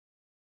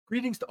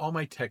Greetings to all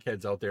my tech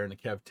heads out there in the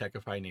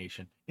KevTechify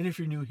nation, and if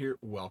you're new here,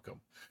 welcome.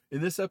 In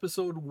this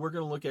episode, we're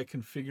going to look at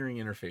configuring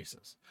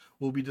interfaces.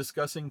 We'll be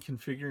discussing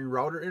configuring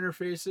router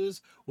interfaces.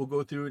 We'll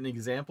go through an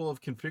example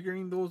of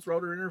configuring those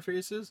router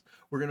interfaces.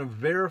 We're going to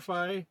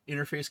verify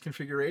interface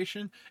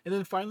configuration, and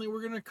then finally,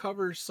 we're going to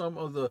cover some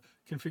of the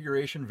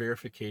configuration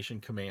verification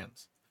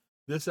commands.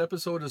 This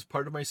episode is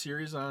part of my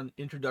series on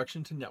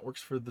Introduction to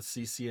Networks for the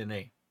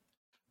CCNA.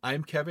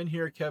 I'm Kevin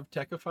here at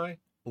KevTechify.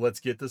 Let's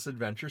get this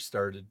adventure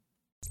started.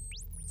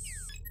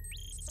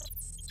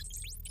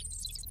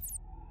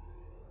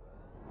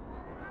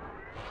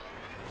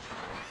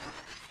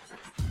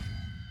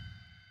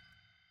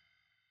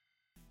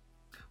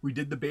 We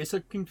did the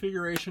basic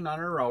configuration on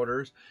our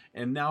routers,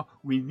 and now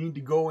we need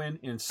to go in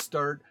and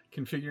start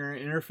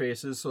configuring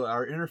interfaces so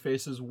our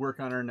interfaces work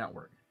on our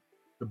network.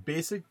 The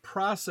basic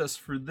process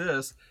for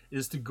this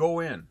is to go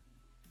in,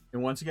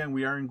 and once again,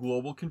 we are in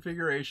global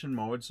configuration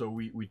mode, so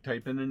we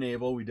type in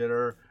enable, we did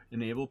our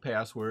enable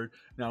password.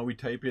 Now we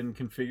type in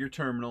configure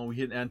terminal, we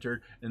hit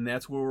enter, and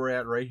that's where we're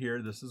at right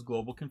here. This is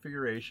global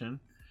configuration.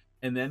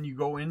 And then you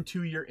go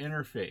into your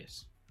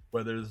interface,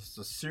 whether it's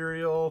a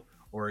serial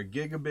or a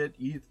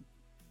gigabit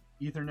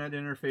Ethernet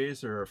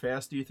interface or a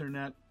fast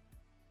Ethernet,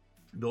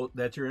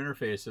 that's your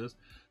interfaces.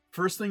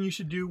 First thing you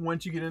should do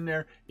once you get in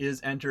there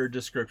is enter a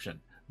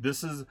description.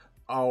 This is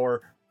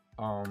our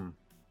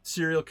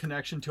serial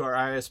connection to our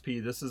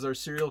ISP. This is our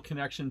serial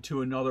connection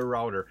to another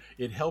router.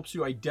 It helps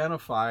you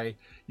identify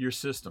your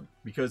system,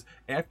 because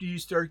after you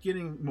start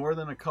getting more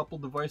than a couple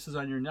devices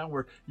on your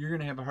network, you're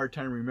going to have a hard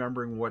time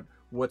remembering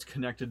what's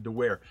connected to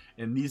where.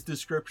 And these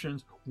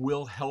descriptions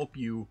will help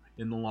you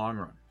in the long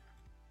run.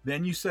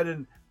 Then you set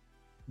an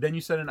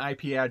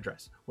IP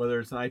address, whether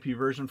it's an IP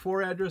version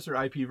 4 address or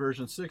IP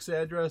version 6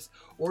 address,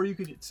 or you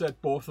could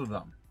set both of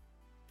them.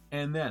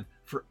 And then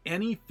for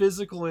any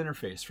physical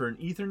interface, for an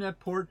Ethernet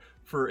port,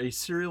 for a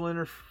serial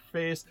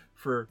interface,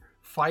 for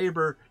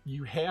fiber,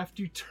 you have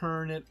to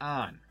turn it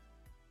on.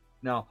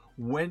 Now,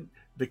 when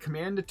the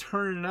command to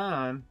turn it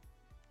on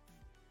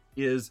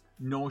is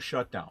no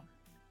shutdown.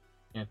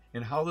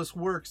 And how this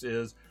works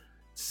is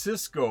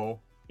Cisco,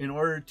 in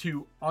order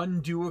to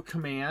undo a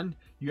command,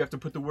 you have to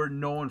put the word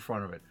no in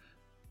front of it.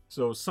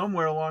 So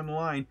somewhere along the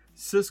line,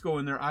 Cisco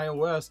in their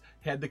iOS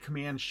had the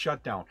command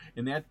shutdown,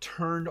 and that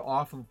turned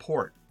off a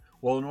port.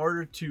 Well, in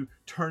order to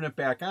turn it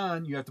back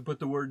on, you have to put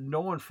the word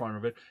no in front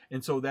of it,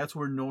 and so that's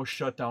where no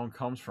shutdown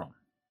comes from.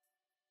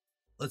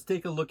 Let's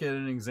take a look at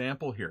an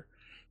example here.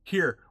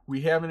 Here,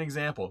 we have an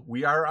example.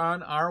 We are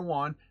on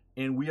R1,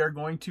 and we are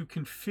going to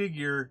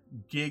configure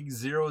gig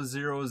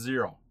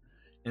 000.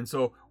 And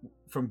so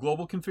from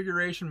global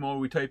configuration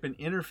mode, we type in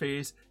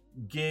interface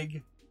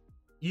gig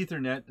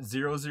Ethernet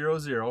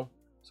 000.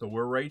 So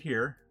we're right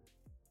here.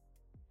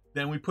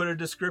 Then we put a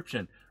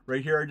description.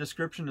 Right here, our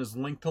description is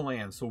linked to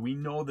LAN. So we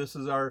know this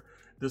is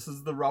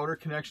the router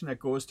connection that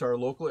goes to our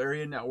local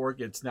area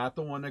network. It's not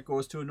the one that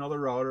goes to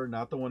another router,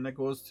 not the one that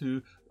goes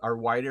to our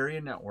wide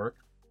area network.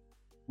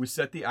 We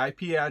set the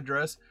IP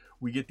address.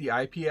 We get the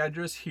IP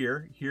address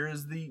here. Here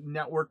is the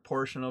network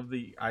portion of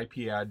the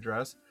IP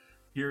address.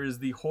 Here is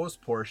the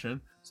host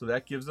portion. So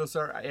that gives us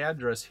our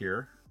address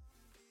here.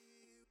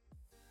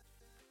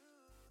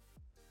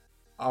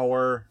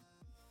 Our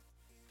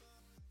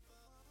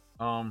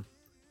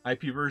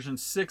IP version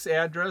 6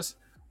 address,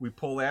 we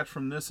pull that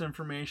from this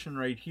information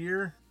right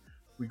here.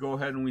 We go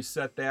ahead and we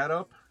set that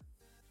up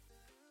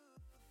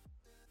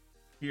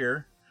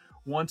here.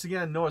 Once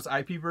again, notice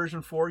IP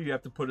version 4, you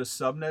have to put a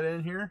subnet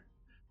in here.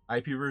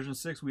 IP version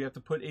 6, we have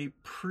to put a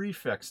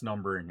prefix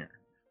number in here.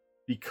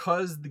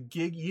 Because the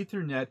gig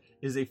Ethernet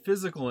is a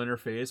physical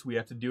interface, we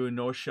have to do a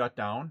no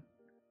shutdown.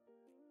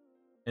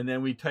 And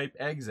then we type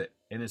exit.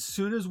 And as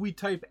soon as we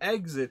type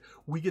exit,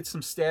 we get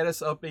some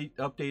status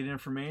update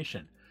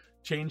information.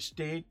 Change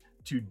state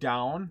to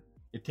down.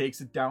 It takes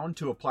it down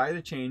to apply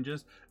the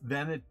changes.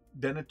 Then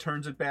it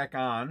turns it back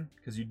on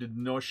because you did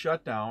no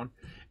shutdown.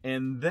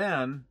 And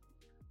then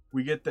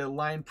we get the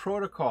line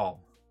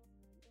protocol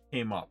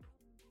came up.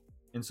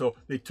 And so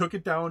they took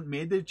it down,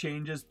 made the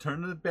changes,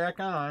 turned it back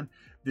on.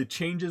 The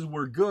changes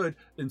were good,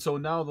 and so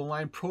now the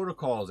line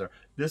protocol is there.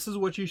 This is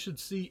what you should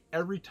see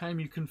every time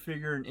you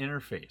configure an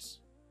interface.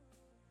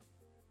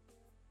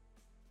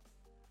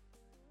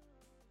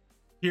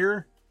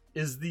 Here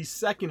is the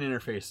second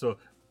interface. So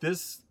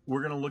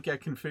we're going to look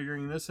at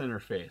configuring this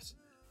interface.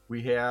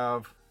 We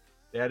have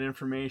that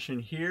information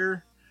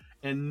here,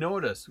 and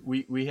notice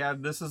we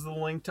have, this is the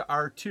link to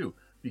R2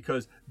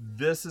 because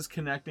this is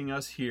connecting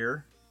us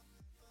here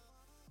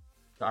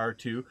to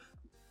R2.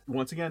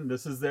 Once again,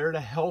 this is there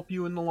to help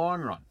you in the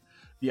long run.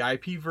 The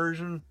IP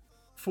version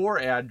 4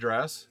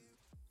 address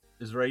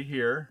is right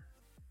here.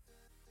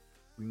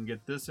 We can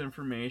get this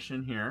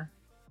information here.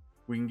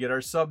 We can get our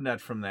subnet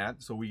from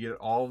that, so we get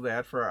all of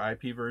that for our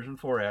IP version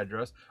 4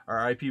 address.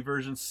 Our IP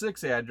version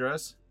 6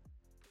 address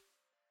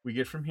we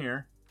get from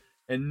here.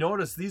 And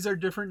notice these are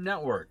different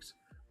networks.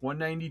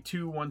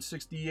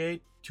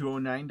 192.168,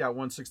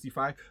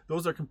 209.165.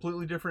 Those are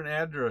completely different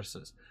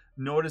addresses.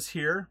 Notice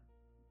here,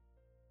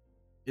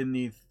 in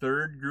the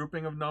third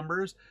grouping of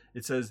numbers,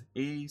 it says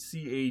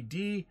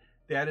ACAD.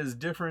 That is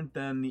different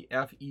than the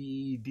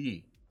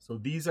FEED. So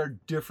these are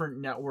different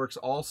networks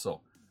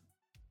also.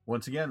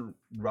 Once again,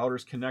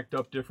 routers connect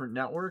up different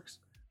networks.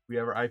 We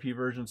have our IP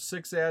version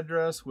 6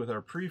 address with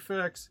our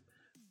prefix.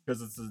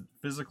 Because it's a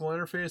physical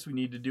interface, we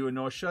need to do a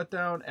no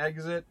shutdown,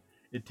 exit.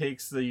 It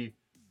takes the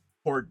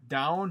port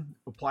down,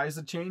 applies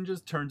the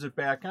changes, turns it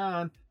back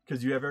on.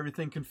 Because you have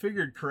everything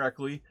configured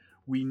correctly,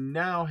 we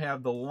now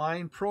have the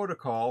line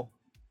protocol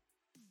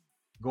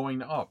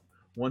going up.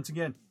 Once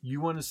again, you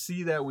want to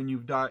see that when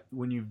you've got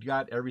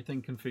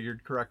everything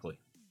configured correctly.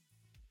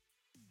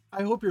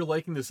 I hope you're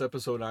liking this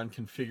episode on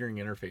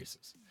configuring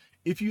interfaces.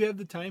 If you have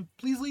the time,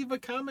 please leave a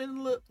comment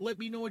and let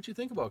me know what you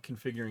think about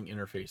configuring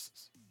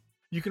interfaces.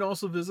 You can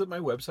also visit my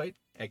website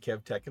at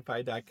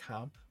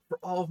KevTechify.com for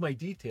all of my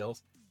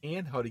details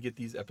and how to get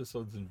these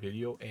episodes in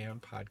video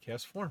and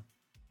podcast form.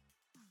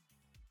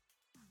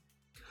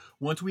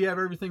 Once we have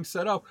everything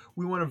set up,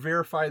 we want to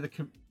verify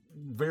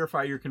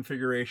your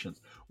configurations.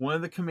 One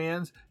of the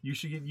commands you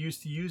should get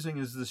used to using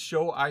is the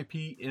show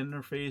IP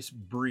interface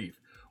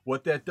brief.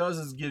 What that does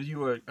is gives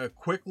you a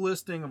quick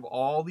listing of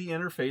all the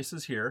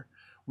interfaces here.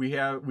 We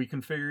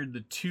configured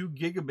the 2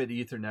 gigabit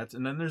Ethernets,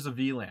 and then there's a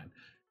VLAN.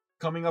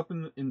 Coming up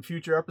in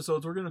future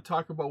episodes, we're going to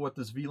talk about what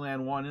this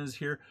VLAN 1 is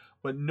here.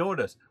 But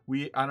notice,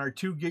 on our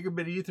 2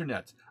 gigabit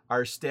Ethernets,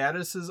 our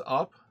status is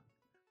up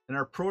and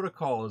our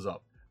protocol is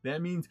up.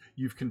 That means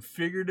you've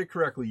configured it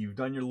correctly. You've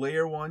done your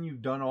layer 1,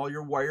 you've done all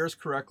your wires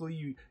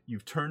correctly,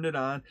 you've turned it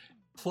on,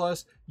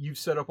 plus you've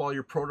set up all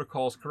your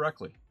protocols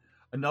correctly.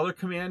 Another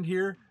command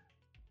here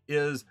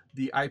is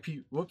the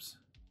IP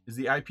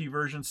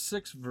version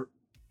 6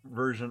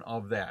 version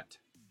of that.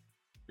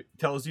 It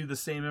tells you the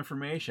same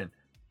information.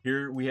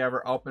 Here we have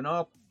our up and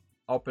up,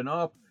 up and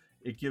up.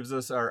 It gives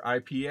us our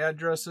IP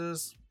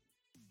addresses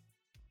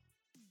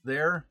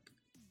there.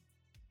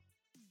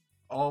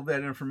 All of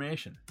that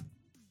information.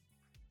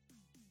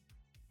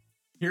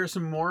 Here are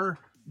some more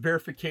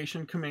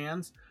verification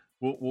commands.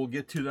 We'll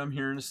get to them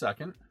here in a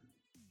second.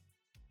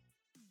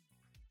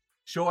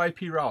 Show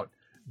IP route.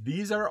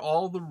 These are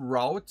all the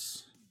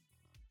routes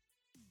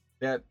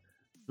that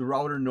the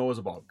router knows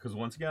about. Because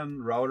once again,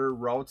 the router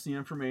routes the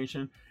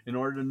information. In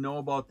order to know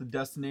about the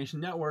destination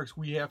networks,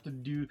 we have to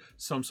do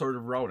some sort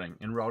of routing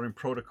and routing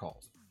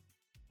protocols.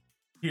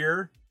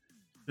 Here,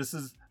 this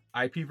is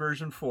IP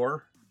version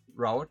 4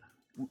 route.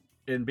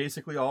 And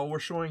basically all we're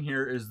showing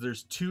here is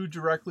there's 2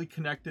 directly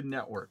connected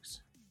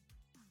networks.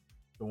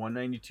 The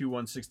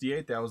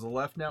 192.168, that was the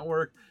left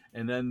network.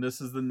 And then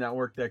this is the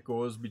network that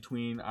goes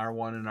between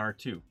R1 and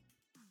R2.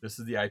 This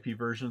is the IP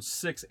version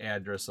 6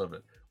 address of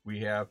it. We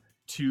have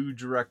 2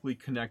 directly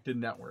connected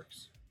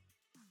networks.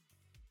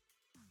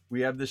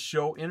 We have the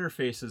show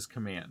interfaces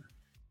command.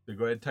 So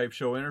go ahead and type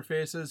show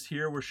interfaces.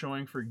 Here we're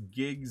showing for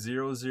gig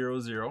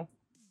 000.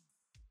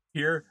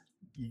 Here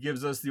it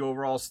gives us the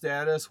overall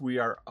status. We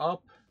are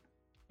up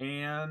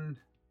and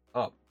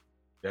up.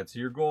 That's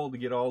your goal, to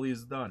get all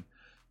these done.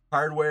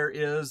 Hardware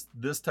is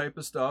this type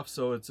of stuff,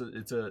 so it's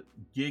a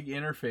gig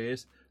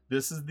interface.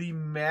 This is the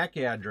MAC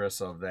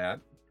address of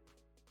that.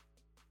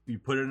 We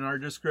put it in our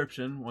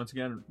description. Once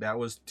again, that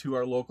was to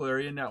our local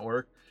area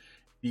network.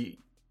 The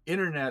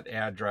internet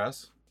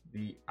address,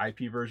 the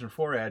IP version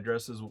 4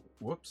 address is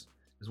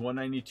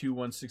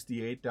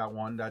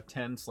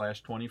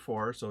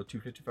 192.168.1.10/24, so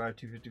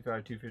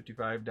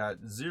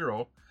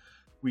 255.255.255.0.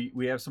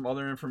 We have some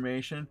other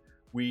information.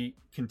 We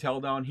can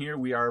tell down here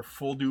we are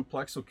full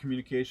duplex, so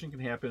communication can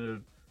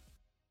happen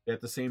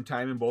at the same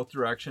time in both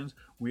directions.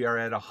 We are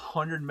at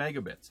 100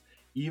 megabits.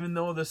 Even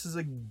though this is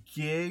a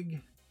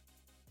gig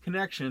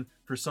connection,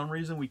 for some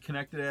reason we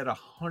connected at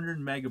 100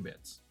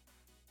 megabits.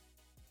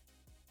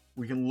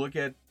 We can look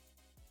at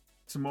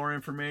some more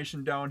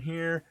information down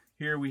here.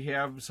 Here we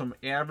have some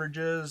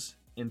averages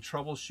and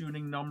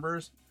troubleshooting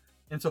numbers.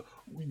 And so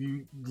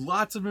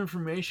lots of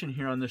information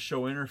here on the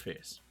show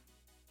interface.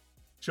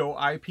 Show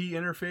IP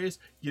interface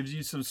gives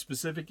you some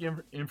specific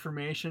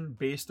information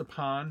based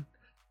upon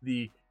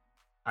the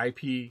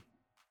IP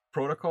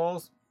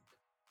protocols.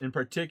 In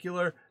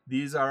particular,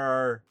 these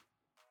are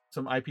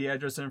some IP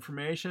address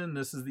information.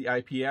 This is the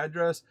IP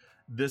address.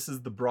 This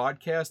is the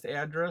broadcast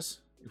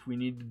address if we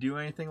need to do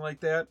anything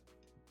like that.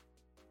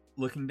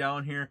 Looking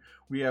down here,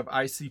 we have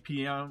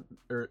ICPM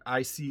or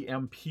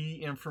ICMP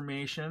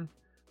information.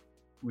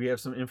 We have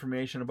some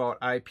information about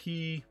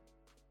IP.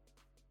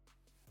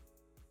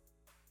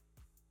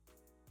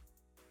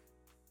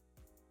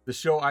 The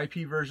show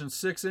IP version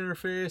 6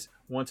 interface,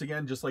 once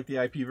again, just like the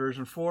IP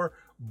version 4,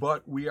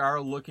 but we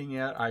are looking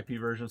at IP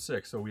version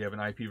 6. So we have an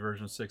IP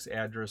version 6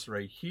 address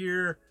right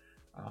here.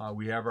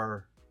 We have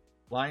our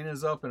line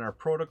is up and our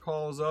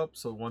protocol is up.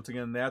 So once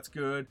again, that's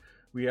good.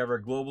 We have our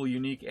global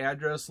unique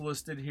address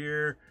listed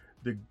here.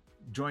 The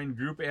joined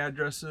group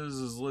addresses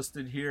is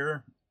listed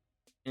here,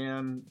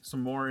 and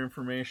some more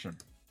information.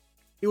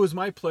 It was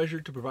my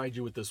pleasure to provide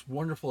you with this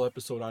wonderful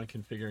episode on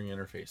configuring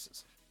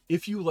interfaces.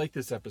 If you like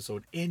this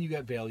episode and you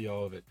got value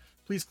out of it,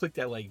 please click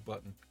that like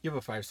button, give a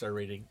 5-star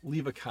rating,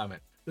 leave a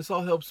comment. This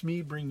all helps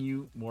me bring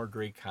you more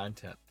great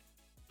content.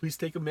 Please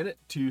take a minute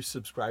to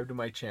subscribe to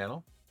my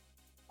channel.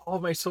 All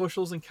of my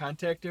socials and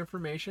contact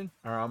information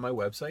are on my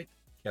website,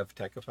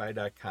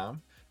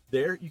 KevTechify.com.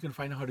 There you can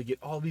find out how to get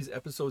all these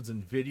episodes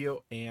in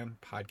video and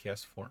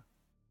podcast form.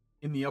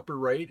 In the upper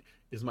right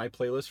is my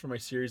playlist for my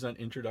series on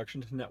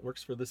Introduction to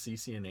Networks for the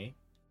CCNA.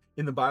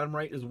 In the bottom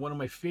right is one of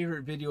my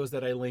favorite videos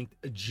that I linked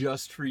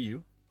just for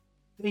you.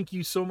 Thank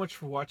you so much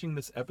for watching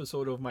this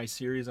episode of my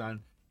series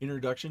on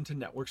Introduction to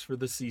Networks for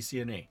the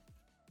CCNA.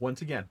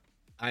 Once again,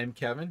 I'm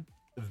Kevin.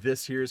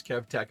 This here is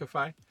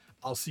KevTechify.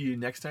 I'll see you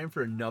next time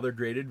for another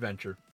great adventure.